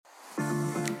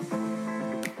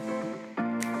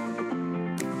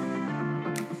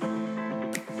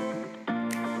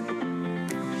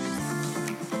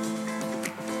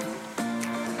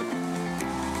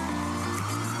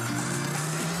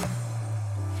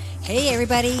Hey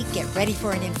everybody, get ready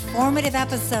for an informative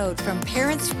episode from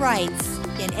Parents' Rights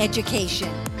in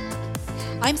Education.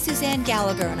 I'm Suzanne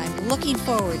Gallagher and I'm looking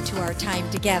forward to our time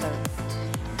together.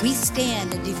 We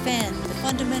stand and defend the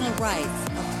fundamental rights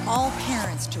of all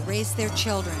parents to raise their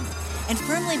children and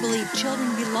firmly believe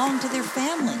children belong to their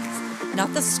families,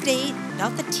 not the state,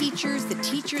 not the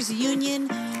teachers' union,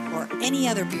 or any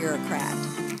other bureaucrat.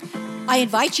 I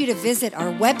invite you to visit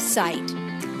our website,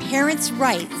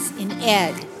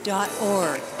 parentsrightsined.org.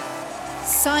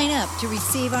 Sign up to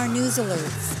receive our news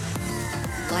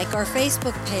alerts. Like our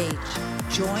Facebook page.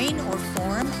 Join or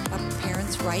form a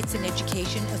Parents' Rights in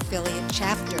Education affiliate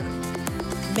chapter.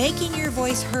 Making your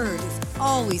voice heard is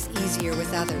always easier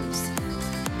with others.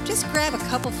 Just grab a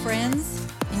couple friends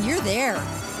and you're there.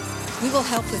 We will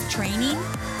help with training,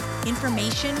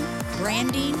 information,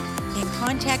 branding, and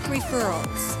contact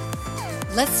referrals.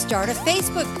 Let's start a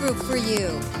Facebook group for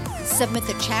you. Submit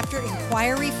the chapter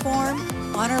inquiry form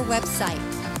on our website,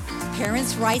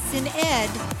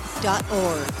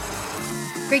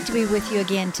 parentsrightsined.org. Great to be with you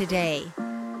again today.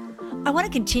 I want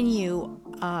to continue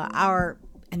our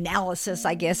analysis,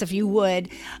 I guess, if you would,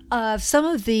 of some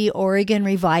of the Oregon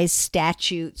revised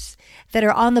statutes that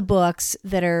are on the books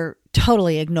that are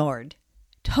totally ignored.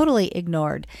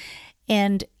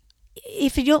 And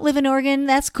if you don't live in Oregon,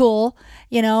 that's cool.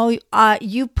 You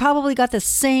probably got the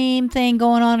same thing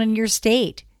going on in your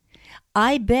state.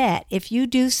 I bet if you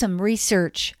do some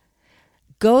research,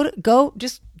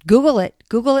 just Google it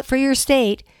for your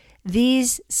state.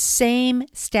 These same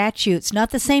statutes,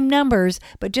 not the same numbers,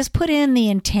 but just put in the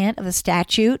intent of the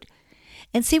statute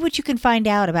and see what you can find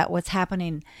out about what's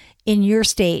happening in your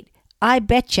state. I'll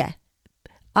bet you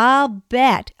a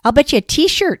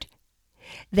t-shirt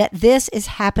that this is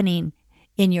happening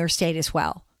in your state as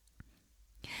well.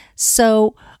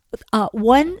 So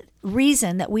one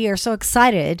reason that we are so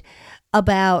excited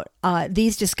about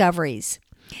these discoveries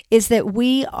is that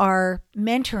we are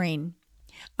mentoring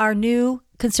our new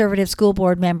conservative school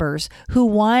board members who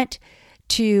want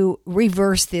to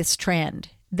reverse this trend.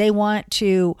 They want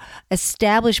to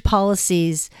establish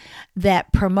policies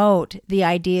that promote the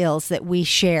ideals that we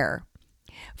share.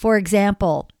 For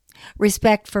example,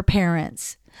 respect for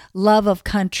parents, love of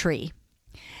country,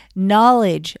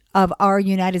 knowledge of our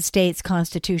United States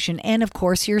Constitution, and of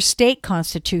course your state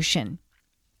constitution.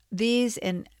 These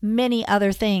and many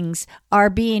other things are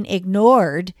being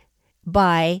ignored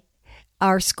by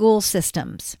our school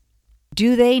systems.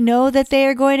 Do they know that they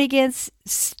are going against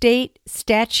state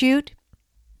statute?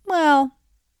 Well,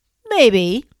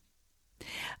 maybe.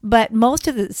 But most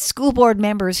of the school board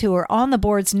members who are on the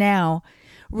boards now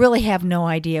really have no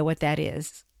idea what that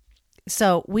is.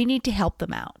 So we need to help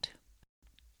them out.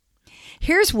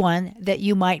 Here's one that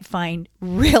you might find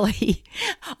really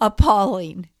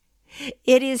appalling.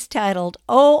 It is titled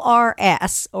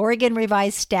ORS, Oregon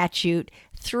Revised Statute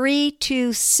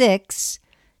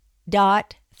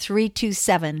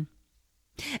 326.327.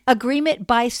 Agreement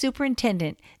by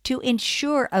superintendent to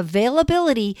ensure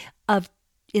availability of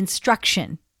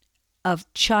instruction of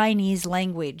Chinese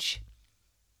language.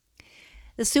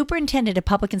 The superintendent of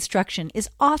public instruction is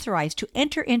authorized to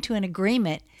enter into an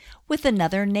agreement with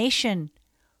another nation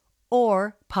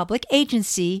or public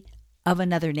agency of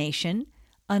another nation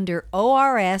under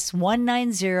ORS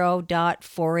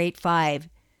 190.485.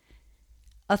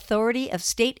 Authority of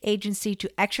state agency to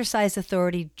exercise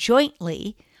authority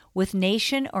jointly with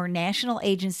nation or national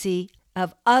agency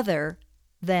of other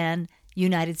than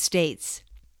United States,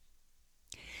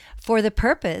 for the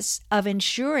purpose of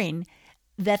ensuring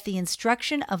that the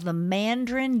instruction of the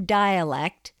Mandarin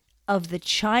dialect of the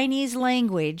Chinese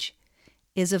language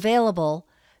is available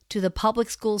to the public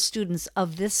school students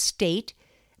of this state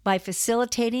by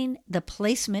facilitating the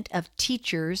placement of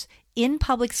teachers in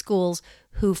public schools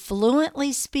who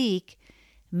fluently speak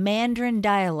Mandarin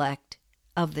dialect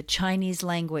of the Chinese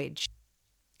language.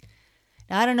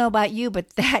 Now, I don't know about you,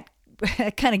 but that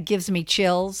kind of gives me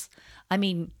chills. I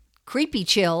mean, creepy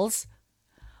chills.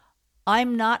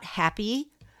 I'm not happy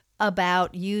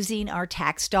about using our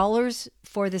tax dollars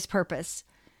for this purpose.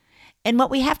 And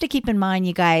what we have to keep in mind,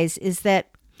 you guys, is that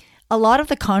a lot of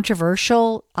the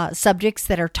controversial subjects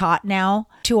that are taught now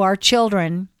to our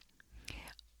children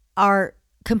are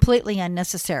completely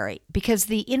unnecessary because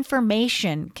the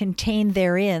information contained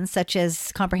therein, such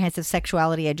as comprehensive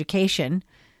sexuality education,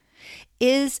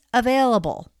 is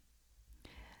available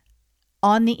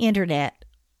on the internet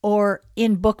or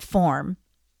in book form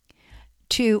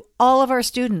to all of our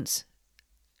students.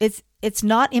 It's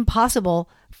not impossible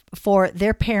for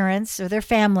their parents or their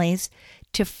families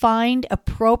to find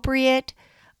appropriate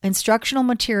instructional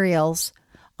materials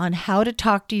on how to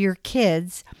talk to your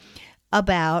kids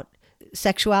about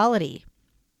sexuality.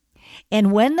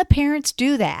 And when the parents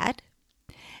do that,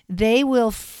 they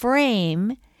will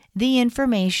frame the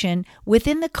information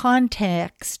within the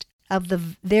context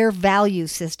of their value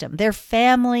system, their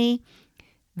family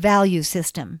value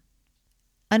system.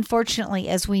 Unfortunately,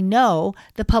 as we know,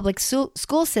 the public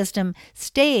school system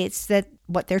states that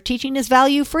what they're teaching is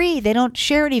value-free. They don't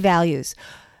share any values.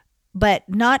 But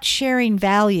not sharing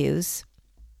values,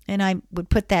 and I would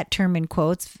put that term in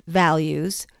quotes,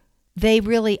 values, they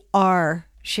really are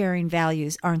sharing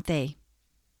values, aren't they?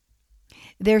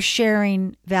 They're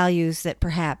sharing values that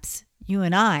perhaps you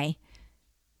and I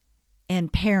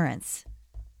and parents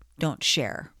don't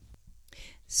share.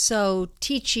 So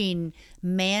teaching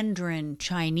Mandarin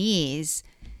Chinese,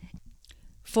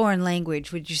 foreign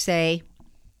language, would you say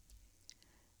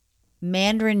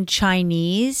Mandarin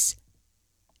Chinese?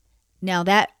 Now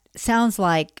that sounds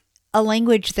like a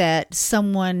language that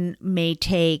someone may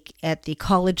take at the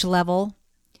college level.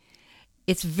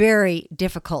 It's very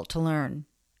difficult to learn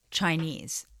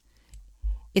Chinese.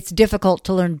 It's difficult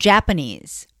to learn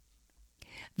Japanese.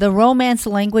 The Romance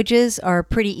languages are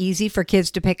pretty easy for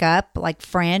kids to pick up, like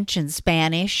French and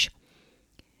Spanish,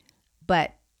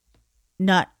 but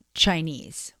not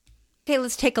Chinese. Okay,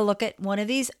 let's take a look at one of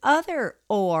these other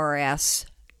ORS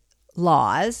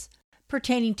laws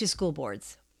pertaining to school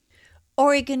boards.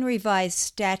 Oregon Revised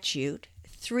Statute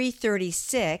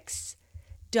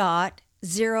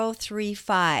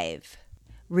 336.035,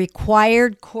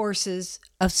 required courses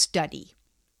of study.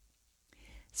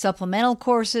 Supplemental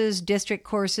courses, district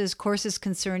courses, courses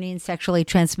concerning sexually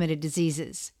transmitted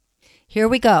diseases. Here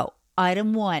we go.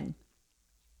 Item 1.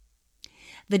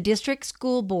 The district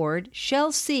school board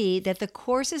shall see that the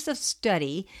courses of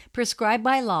study prescribed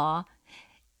by law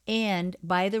and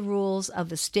by the rules of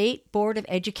the State Board of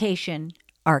Education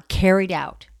are carried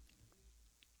out.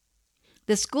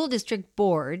 The school district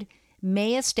board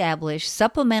may establish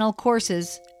supplemental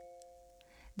courses.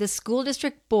 The school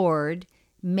district board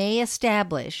may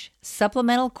establish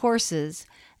supplemental courses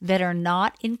that are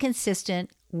not inconsistent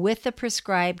with the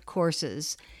prescribed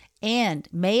courses and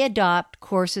may adopt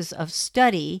courses of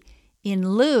study in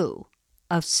lieu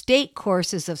of state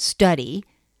courses of study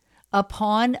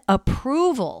upon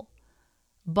approval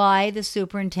by the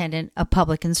superintendent of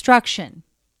public instruction.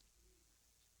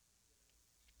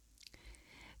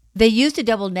 They used a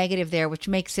double negative there, which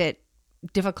makes it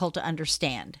difficult to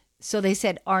understand. So they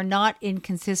said are not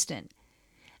inconsistent.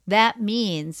 That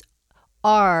means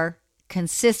are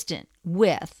consistent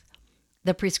with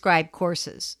the prescribed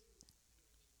courses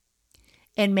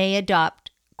and may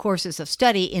adopt courses of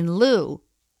study in lieu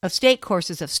of state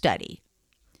courses of study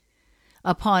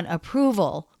upon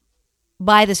approval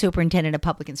by the superintendent of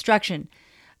public instruction.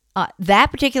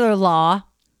 That particular law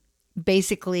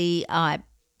basically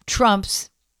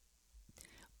trumps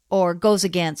or goes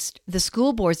against the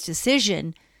school board's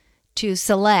decision to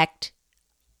select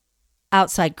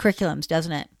outside curriculums,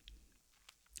 doesn't it?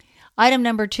 Item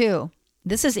number 2.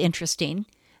 This is interesting.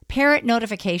 Parent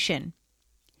notification.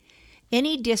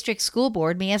 Any district school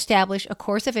board may establish a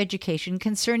course of education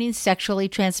concerning sexually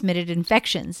transmitted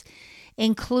infections,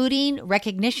 including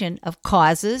recognition of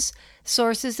causes,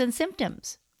 sources, and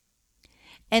symptoms,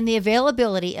 and the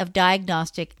availability of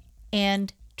diagnostic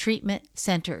and treatment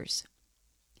centers.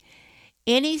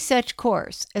 Any such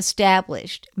course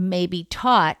established may be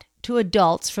taught to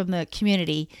adults from the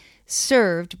community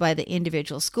served by the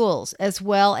individual schools, as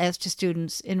well as to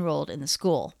students enrolled in the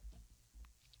school.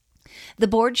 The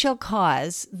board shall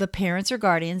cause the parents or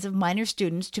guardians of minor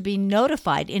students to be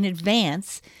notified in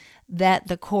advance that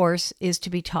the course is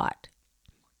to be taught.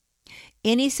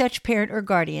 Any such parent or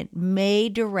guardian may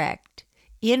direct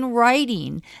in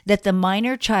writing that the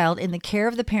minor child in the care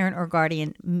of the parent or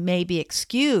guardian may be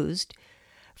excused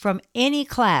from any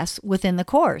class within the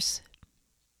course.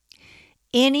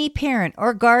 Any parent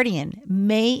or guardian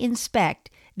may inspect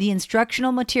the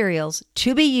instructional materials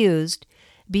to be used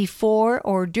before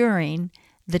or during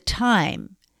the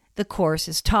time the course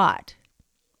is taught.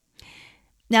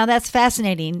 Now that's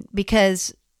fascinating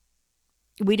because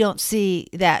we don't see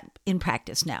that in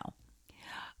practice now.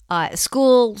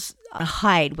 Schools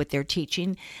hide what they're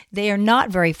teaching. They are not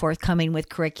very forthcoming with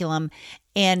curriculum,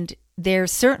 and they're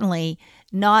certainly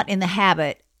not in the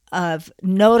habit of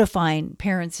notifying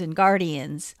parents and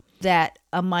guardians that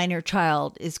a minor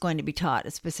child is going to be taught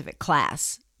a specific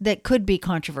class that could be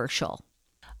controversial.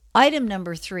 Item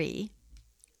number 3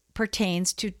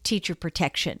 pertains to teacher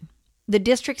protection. The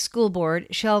district school board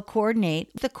shall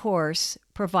coordinate the course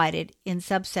provided in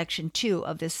subsection 2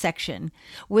 of this section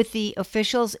with the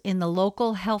officials in the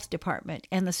local health department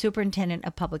and the superintendent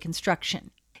of public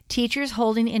instruction. Teachers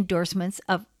holding endorsements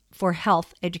of for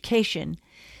health education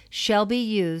shall be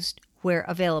used where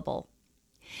available.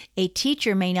 A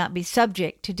teacher may not be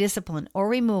subject to discipline or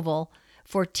removal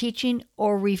for teaching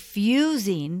or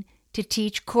refusing to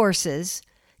teach courses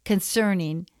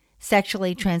concerning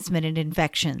sexually transmitted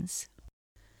infections.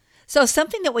 So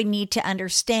something that we need to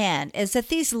understand is that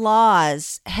these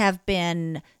laws have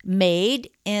been made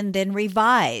and then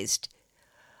revised.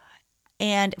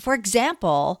 And for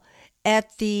example,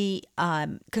 at the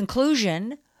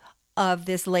conclusion of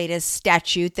this latest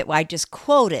statute that I just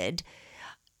quoted,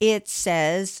 it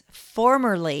says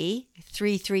formerly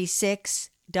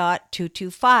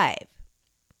 336.225,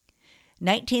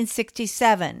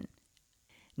 1967,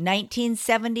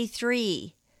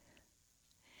 1973,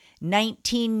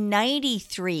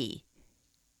 1993,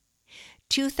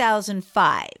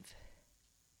 2005,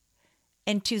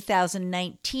 and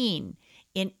 2019.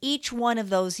 In each one of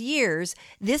those years,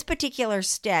 this particular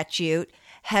statute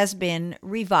has been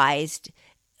revised,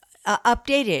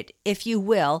 updated, if you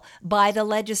will, by the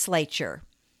legislature.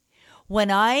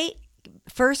 When I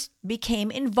first became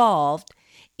involved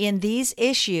in these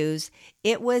issues,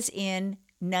 it was in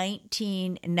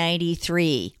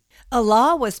 1993. A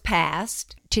law was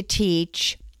passed to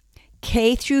teach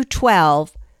K through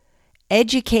 12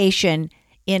 education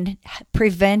in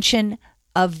prevention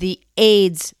of the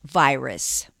AIDS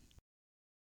virus.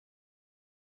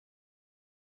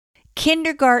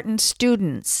 Kindergarten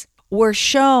students were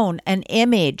shown an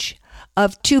image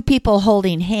of two people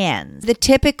holding hands, the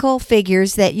typical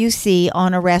figures that you see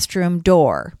on a restroom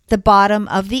door. The bottom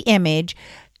of the image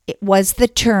was the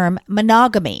term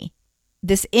monogamy.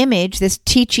 This image, this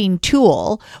teaching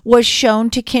tool, was shown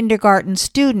to kindergarten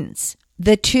students.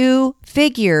 The two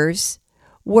figures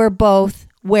were both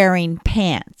wearing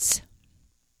pants.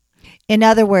 In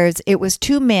other words, it was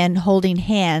two men holding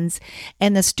hands,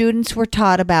 and the students were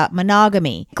taught about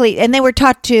monogamy. And they were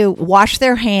taught to wash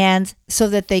their hands so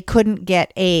that they couldn't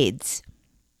get AIDS.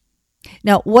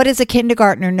 Now, what does a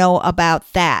kindergartner know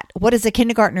about that? What does a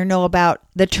kindergartner know about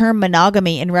the term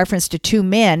monogamy in reference to two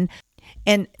men?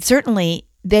 And certainly,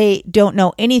 they don't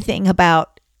know anything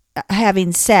about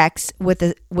having sex with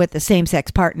the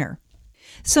same-sex partner.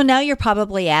 So now you're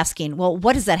probably asking, well,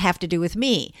 what does that have to do with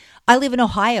me? I live in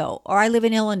Ohio, or I live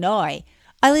in Illinois.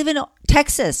 I live in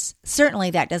Texas.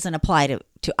 Certainly that doesn't apply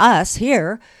to us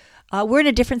here. We're in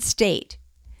a different state.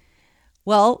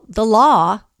 Well, the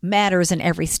law matters in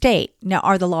every state. Now,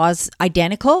 are the laws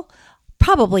identical?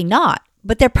 Probably not,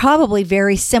 but they're probably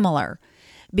very similar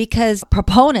because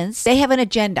proponents, they have an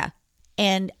agenda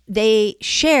and they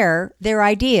share their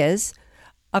ideas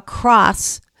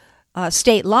across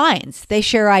state lines. They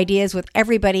share ideas with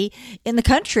everybody in the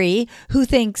country who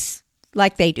thinks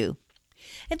like they do.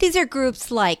 And these are groups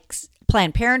like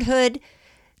Planned Parenthood,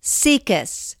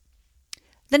 SIECUS,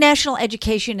 the National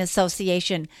Education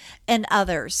Association, and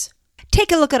others.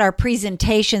 Take a look at our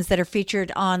presentations that are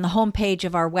featured on the homepage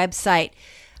of our website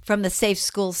from the Safe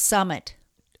Schools Summit.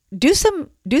 Do some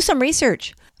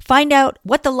research. Find out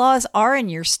what the laws are in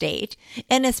your state,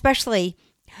 and especially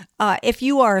if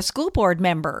you are a school board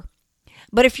member.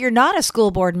 But if you're not a school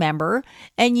board member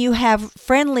and you have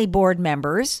friendly board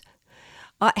members,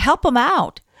 help them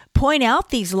out. Point out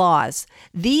these laws.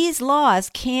 These laws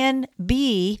can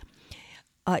be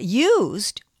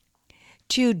used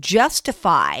to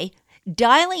justify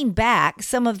dialing back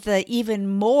some of the even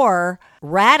more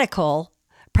radical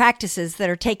practices that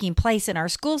are taking place in our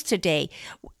schools today.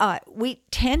 We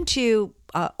tend to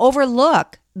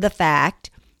overlook the fact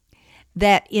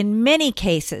that in many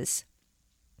cases,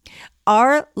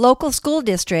 our local school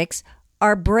districts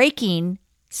are breaking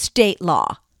state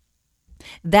law.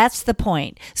 That's the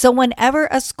point. So whenever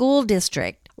a school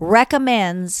district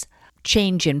recommends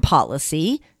change in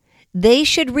policy, they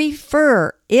should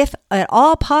refer, if at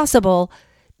all possible,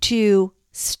 to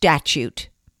statute.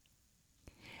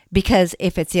 Because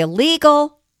if it's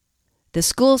illegal, the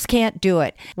schools can't do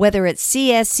it. Whether it's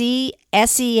CSE,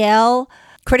 SEL,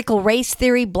 critical race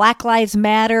theory, Black Lives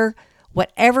Matter,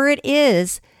 whatever it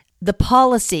is, the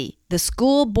policy, the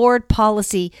school board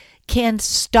policy can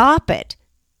stop it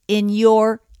in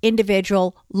your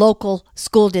individual local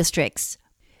school districts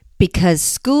because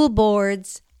school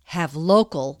boards have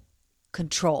local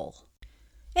control.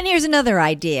 And here's another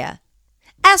idea.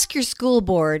 Ask your school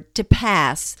board to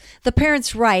pass the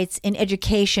Parents' Rights in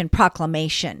Education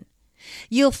Proclamation.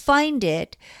 You'll find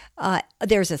it,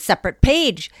 there's a separate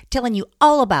page telling you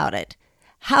all about it,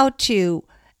 how to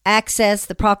access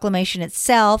the proclamation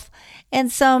itself,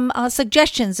 and some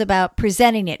suggestions about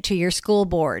presenting it to your school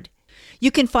board.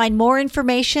 You can find more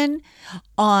information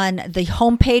on the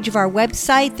homepage of our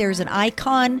website. There's an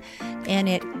icon, and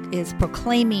it is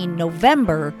proclaiming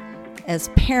November as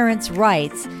Parents'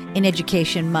 Rights in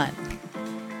Education Month.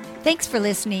 Thanks for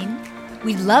listening.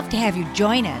 We'd love to have you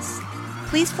join us.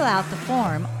 Please fill out the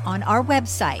form on our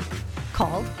website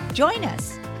called Join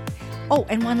Us. Oh,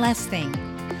 and one last thing.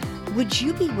 Would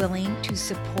you be willing to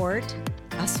support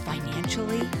us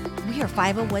financially? We are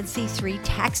 501c3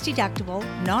 tax-deductible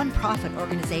nonprofit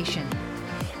organization.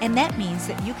 And that means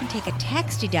that you can take a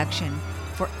tax deduction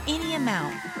for any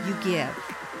amount you give.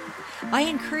 I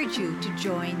encourage you to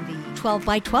join the 12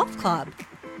 by 12 Club.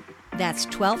 That's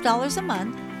 $12 a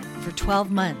month for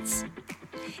 12 months.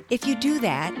 If you do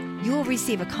that, you will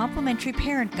receive a complimentary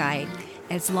parent guide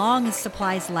as long as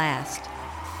supplies last.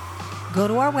 Go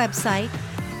to our website,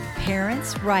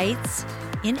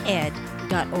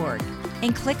 parentsrightsined.org,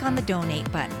 and click on the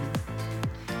donate button.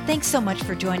 Thanks so much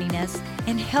for joining us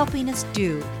and helping us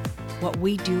do what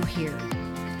we do here.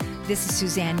 This is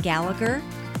Suzanne Gallagher,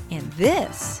 and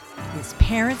this is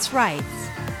Parents' Rights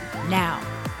Now.